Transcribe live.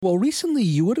Well, recently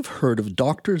you would have heard of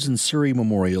doctors in Surrey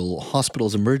Memorial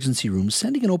Hospital's emergency room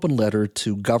sending an open letter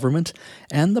to government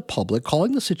and the public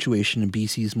calling the situation in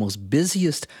BC's most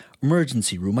busiest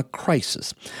emergency room a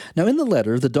crisis. Now, in the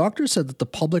letter, the doctors said that the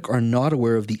public are not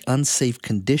aware of the unsafe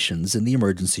conditions in the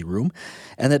emergency room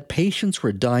and that patients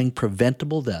were dying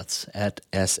preventable deaths at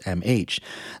SMH.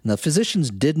 Now,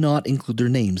 physicians did not include their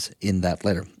names in that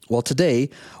letter. Well, today,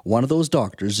 one of those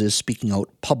doctors is speaking out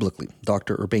publicly.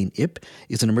 Dr. Urbain Ip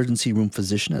is an emergency room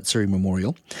physician at Surrey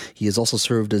Memorial. He has also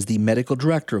served as the medical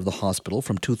director of the hospital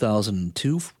from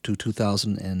 2002 to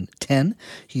 2010.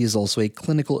 He is also a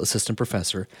clinical assistant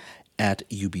professor at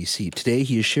UBC. Today,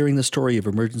 he is sharing the story of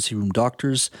emergency room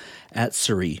doctors at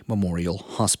Surrey Memorial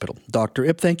Hospital. Dr.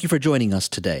 Ip, thank you for joining us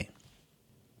today.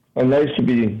 Nice to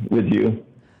be with you.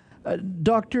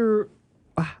 Doctor,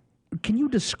 can you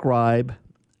describe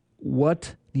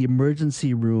what the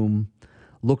emergency room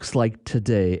looks like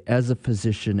today as a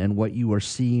physician and what you are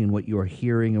seeing and what you are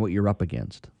hearing and what you're up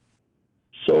against?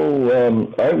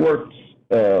 So I worked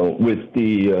with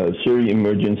the Surrey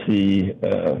Emergency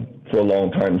for a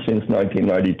long time, since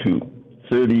 1992,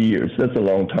 30 years. That's a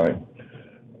long time.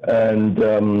 And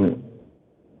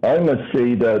I must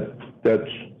say that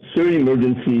Surrey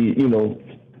Emergency,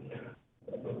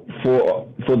 for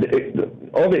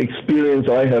all the experience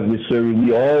I have with Surrey,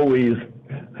 we always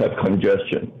have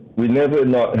congestion. We never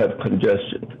not have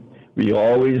congestion. We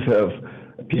always have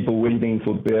people waiting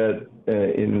for bed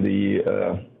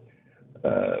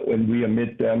when we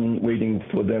admit them, waiting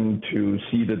for them to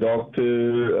see the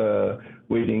doctor,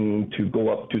 waiting to go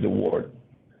up to the ward.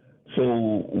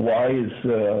 So what is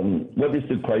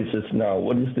the crisis now?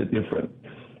 What is the difference?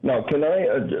 Now, can I,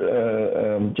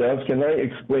 Jeff, can I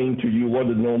explain to you what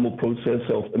the normal process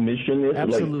of admission is?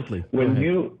 Absolutely. Like when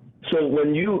you,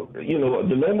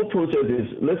 the normal process is,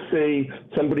 let's say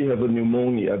somebody have a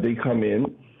pneumonia, they come in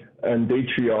and they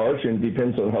triage, and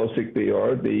depends on how sick they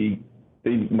are, they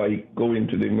might go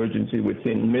into the emergency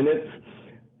within minutes,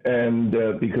 and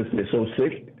because they're so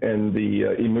sick, and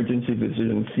the emergency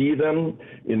physician see them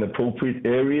in appropriate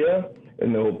area,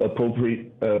 in an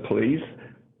appropriate place,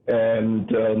 and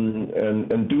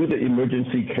do the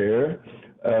emergency care,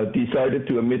 decided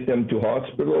to admit them to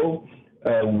hospital.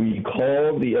 We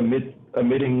call the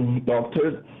admitting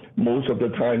doctor. Most of the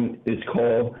time it's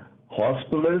called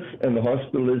hospitalist, and the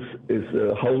hospitalist is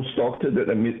a house doctor that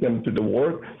admit them to the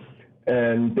ward.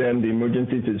 And then the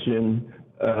emergency physician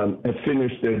have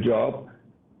finished their job,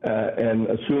 and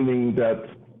assuming that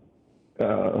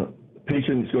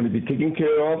patient is going to be taken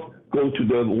care of, go to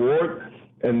the ward,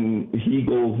 and he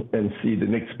go and see the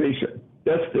next patient.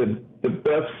 That's the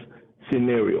best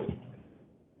scenario.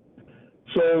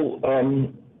 So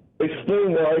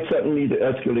explain why suddenly the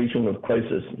escalation of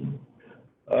crisis.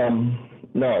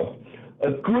 Now,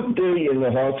 a good day in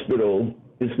the hospital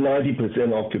is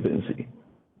 90% occupancy,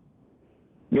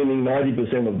 meaning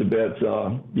 90% of the beds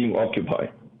are being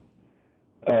occupied.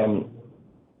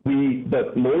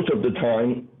 But most of the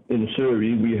time in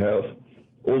Surrey, we have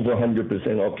over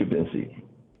 100% occupancy.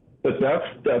 But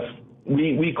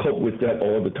we cope with that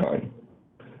all the time.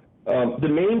 The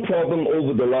main problem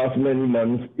over the last many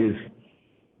months is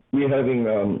we're having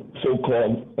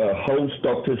so-called house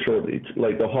doctor shortage.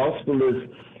 Like the hospitalist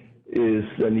is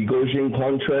negotiating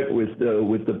contract with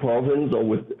the province or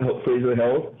with Fraser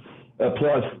Health.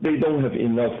 Plus, they don't have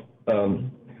enough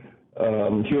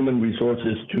human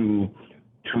resources to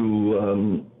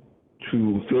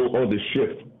fill all the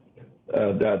shifts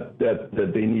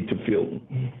that they need to fill.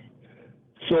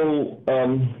 So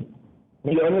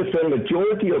you understand,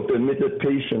 majority of the admitted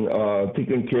patients are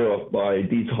taken care of by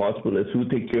these hospitalists who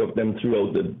take care of them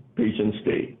throughout the patient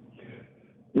stay.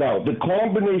 Now, the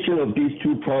combination of these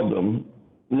two problems,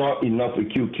 not enough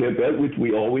acute care bed, which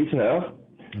we always have,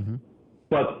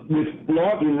 but with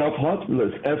not enough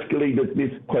hospitalists, escalated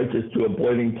this crisis to a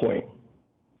boiling point.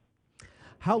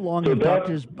 How long have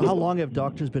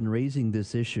doctors been raising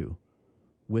this issue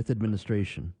with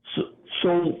administration?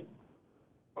 So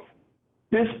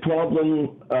this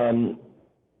problem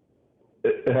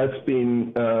has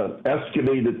been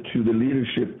escalated to the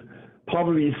leadership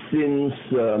probably since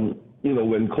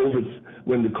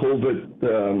when the COVID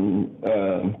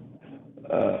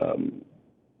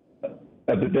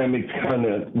epidemic kind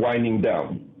of winding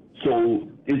down. So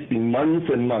it's been months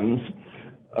and months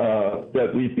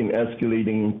that we've been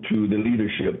escalating to the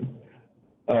leadership.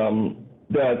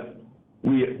 That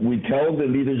we tell the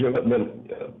leadership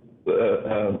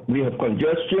that we have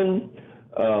congestion,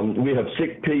 we have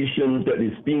sick patients that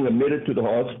is being admitted to the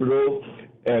hospital,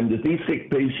 and these sick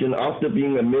patients, after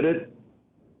being admitted,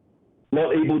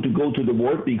 not able to go to the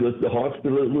ward because the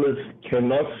hospitalists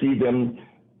cannot see them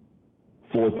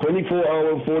for 24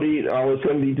 hours, 48 hours,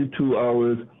 72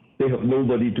 hours, they have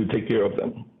nobody to take care of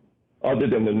them other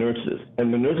than the nurses.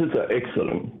 And the nurses are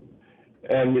excellent.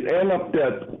 And it ends up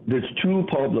that there's two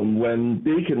problems. When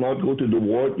they cannot go to the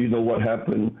ward, you know what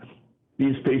happened?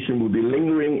 These patients will be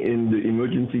lingering in the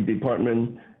emergency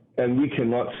department, and we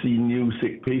cannot see new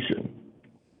sick patients.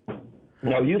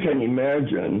 Now, you can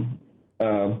imagine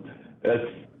as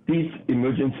these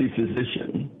emergency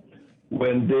physicians,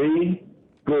 when they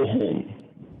go home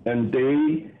and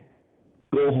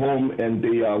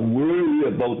they are worried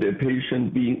about their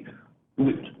patient being,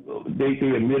 they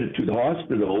admitted to the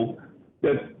hospital,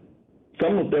 that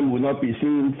some of them will not be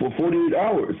seen for 48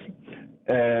 hours.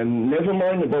 And never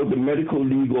mind about the medical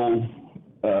legal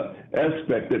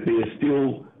aspect that they are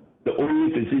still the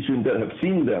only physician that have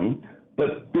seen them,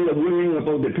 but they are worrying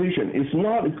about the patient. It's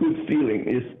not a good feeling.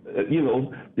 It's,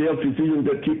 there are physicians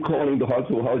that keep calling the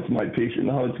hospital, how is my patient,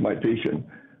 how is my patient?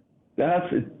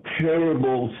 That's a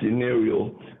terrible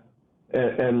scenario.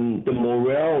 And the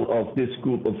morale of this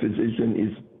group of physicians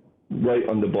is right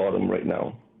on the bottom right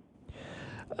now.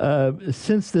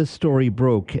 Since this story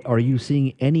broke, are you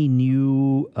seeing any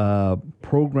new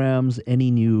programs, any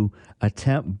new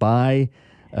attempt by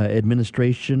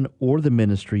administration or the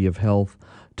Ministry of Health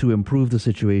to improve the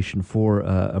situation for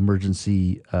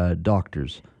emergency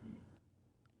doctors?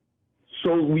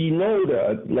 So we know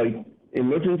that, like,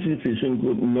 emergency physician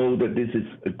group know that this is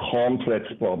a complex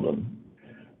problem.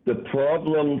 The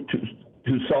problem,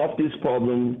 to solve this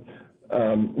problem,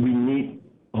 we need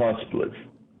hospitalists.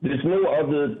 There's no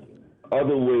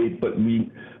other way, but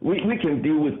we can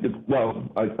deal with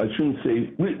I shouldn't say,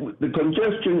 the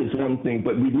congestion is one thing,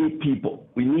 but we need people.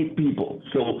 We need people.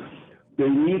 So they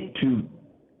need to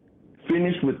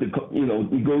finish with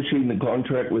negotiating the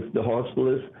contract with the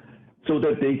hospitalists so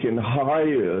that they can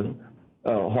hire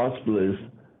hospitalists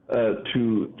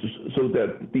so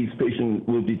that these patients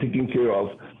will be taken care of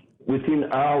within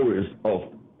hours of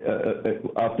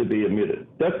after they admit it.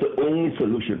 That's the only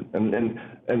solution,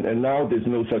 and now there's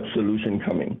no such solution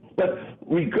coming. But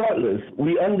regardless,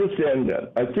 we understand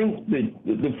that. I think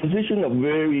the physicians are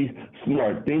very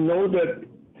smart. They know that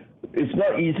it's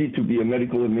not easy to be a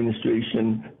medical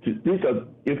administration.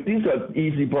 If these are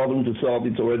easy problems to solve,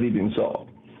 it's already been solved.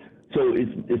 So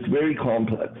it's very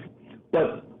complex.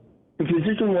 But the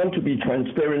physicians want to be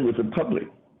transparent with the public.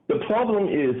 The problem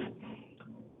is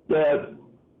that,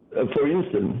 for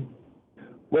instance,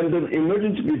 when the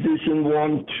emergency physician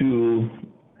want to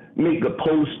make a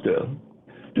poster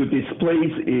to display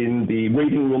in the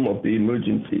waiting room of the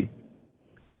emergency,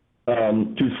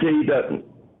 to say that,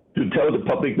 to tell the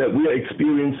public that we are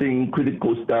experiencing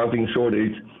critical staffing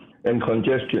shortage and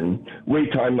congestion,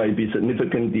 wait time might be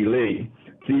significant delay,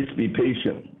 please be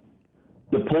patient.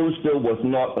 The poster was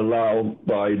not allowed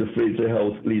by the Fraser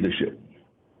Health leadership.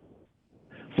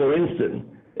 For instance,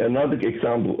 another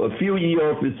example, a few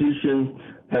ER physicians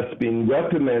have been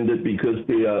reprimanded because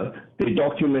they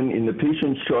document in the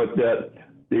patient chart that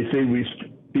they say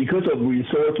because of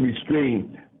resource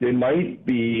restraint, there might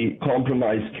be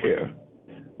compromised care.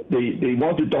 They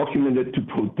want to document it to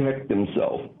protect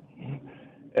themselves,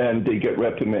 and they get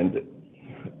reprimanded.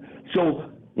 So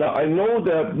now I know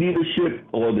that leadership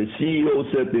or the CEO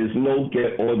said there's no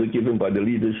get order given by the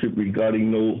leadership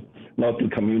regarding not to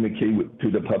communicate to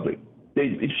the public.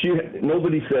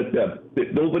 Nobody said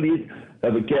that. Nobody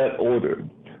have a get order.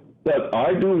 But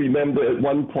I do remember at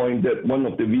one point that one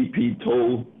of the VP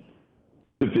told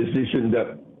the physician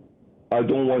that I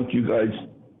don't want you guys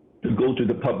to go to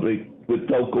the public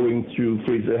without going through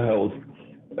Fraser Health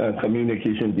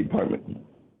communication department.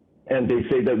 And they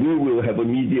say that we will have a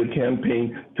media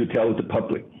campaign to tell the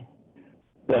public.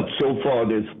 But so far,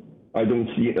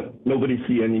 nobody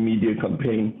see any media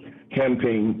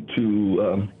campaign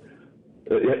to,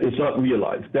 it's not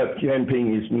realized. That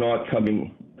campaign is not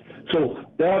coming. So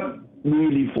that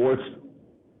really forced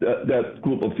that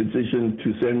group of physicians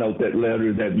to send out that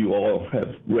letter that you all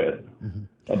have read. Mm-hmm.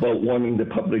 About warning the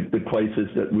public the crisis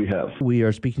that we have. We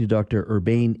are speaking to Dr.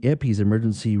 Urbane Ip. He's an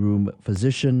emergency room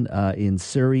physician in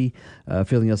Surrey,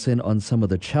 filling us in on some of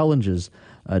the challenges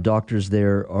doctors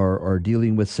there are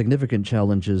dealing with, significant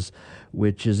challenges,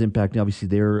 which is impacting obviously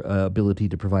their ability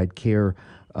to provide care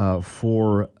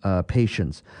for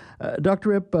patients.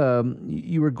 Dr. Ip,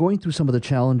 you were going through some of the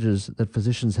challenges that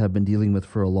physicians have been dealing with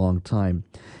for a long time.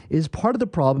 Is part of the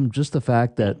problem just the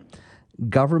fact that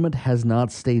government has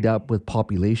not stayed up with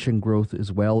population growth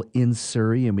as well in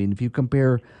Surrey. I mean, if you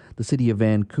compare the city of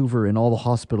Vancouver and all the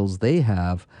hospitals they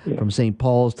have, from St.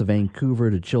 Paul's to Vancouver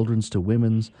to Children's to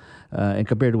Women's, and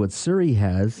compared to what Surrey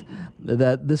has,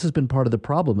 that this has been part of the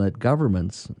problem that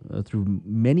governments through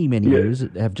many years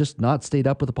have just not stayed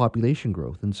up with the population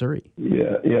growth in Surrey.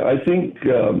 Yeah. I think,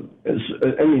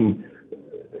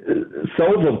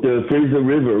 south of the Fraser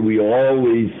River, we are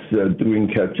always doing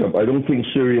catch-up. I don't think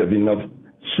Surrey have enough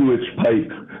sewage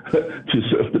pipe to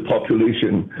serve the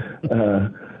population.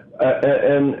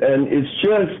 And it's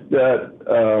just that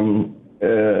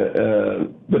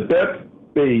the bed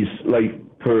base, like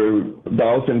per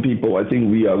 1,000 people, I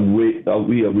think we are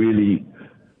really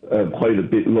quite a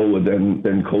bit lower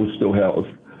than coastal health.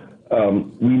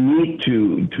 We need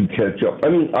to catch up. I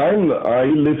mean, I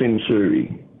live in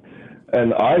Surrey,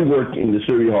 and I work in the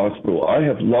Surrey Hospital. I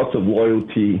have lots of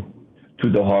loyalty to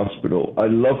the hospital. I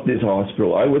love this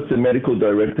hospital. I was the medical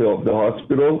director of the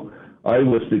hospital. I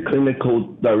was the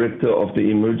clinical director of the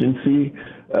emergency.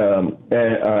 And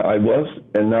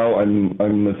now I'm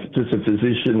just a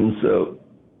physician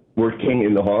working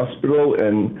in the hospital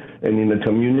and in the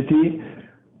community.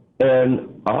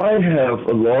 And I have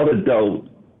a lot of doubt,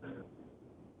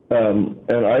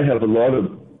 and I have a lot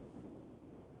of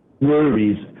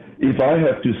worries if I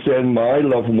have to send my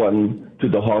loved one to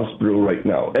the hospital right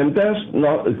now. And that's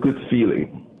not a good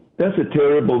feeling. That's a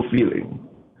terrible feeling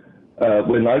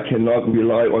when I cannot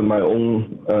rely on my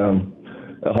own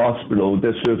hospital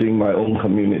that's serving my own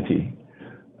community.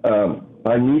 I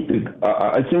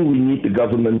think we need the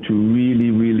government to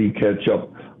really catch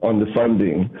up on the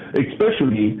funding,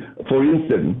 especially, for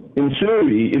instance, in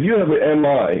Surrey, if you have an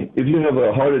MI, if you have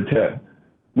a heart attack,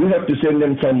 we have to send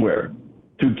them somewhere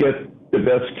to get the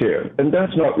best care, and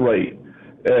that's not right.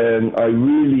 And I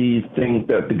really think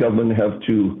that the government have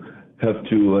to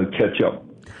catch up.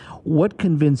 What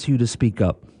convinced you to speak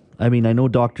up? I mean, I know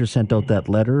doctors sent out that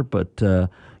letter, but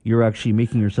you're actually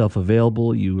making yourself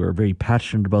available. You are very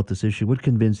passionate about this issue. What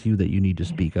convinced you that you need to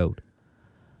speak out?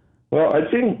 Well, I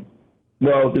think,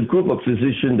 the group of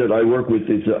physicians that I work with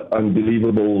is an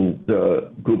unbelievable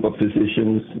group of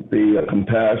physicians. They are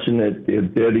compassionate. They are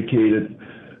dedicated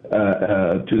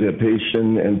to their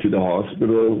patient and to the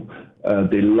hospital.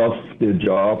 They love their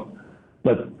job.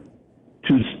 But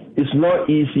it's not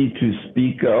easy to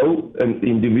speak out, and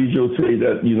individuals say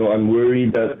that, I'm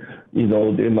worried that,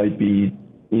 there might be,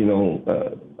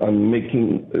 I'm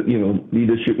making,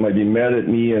 leadership might be mad at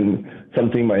me and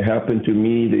something might happen to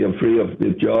me. They're afraid of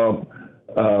their job.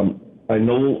 I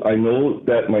know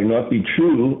that might not be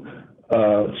true.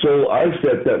 So I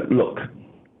said that, look,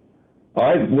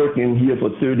 I've worked in here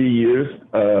for 30 years.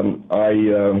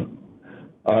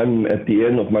 I'm at the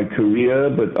end of my career,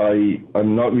 but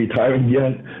I'm not retiring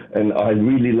yet, and I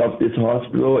really love this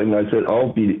hospital. And I said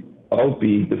I'll be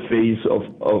the face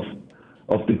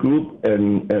of the group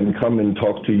and come and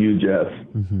talk to you, Jeff,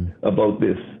 about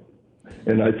this.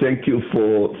 And I thank you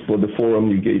for the forum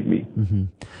you gave me.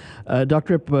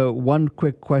 Dr. Ip, one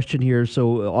quick question here.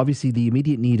 So obviously the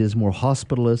immediate need is more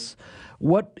hospitalists.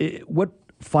 What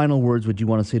final words would you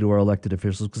want to say to our elected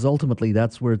officials? Because ultimately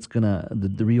that's where it's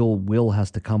the real will has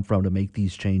to come from to make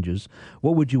these changes.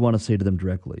 What would you want to say to them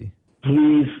directly?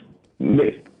 Please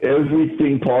make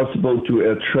everything possible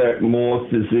to attract more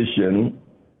physicians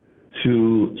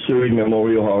to Surrey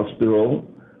Memorial Hospital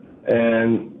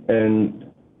and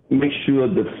make sure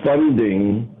the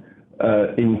funding,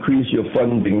 increase your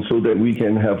funding so that we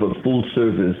can have a full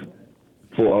service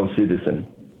for our citizens.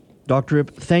 Dr.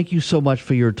 Ip, thank you so much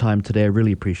for your time today. I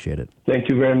really appreciate it. Thank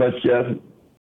you very much, Jeff.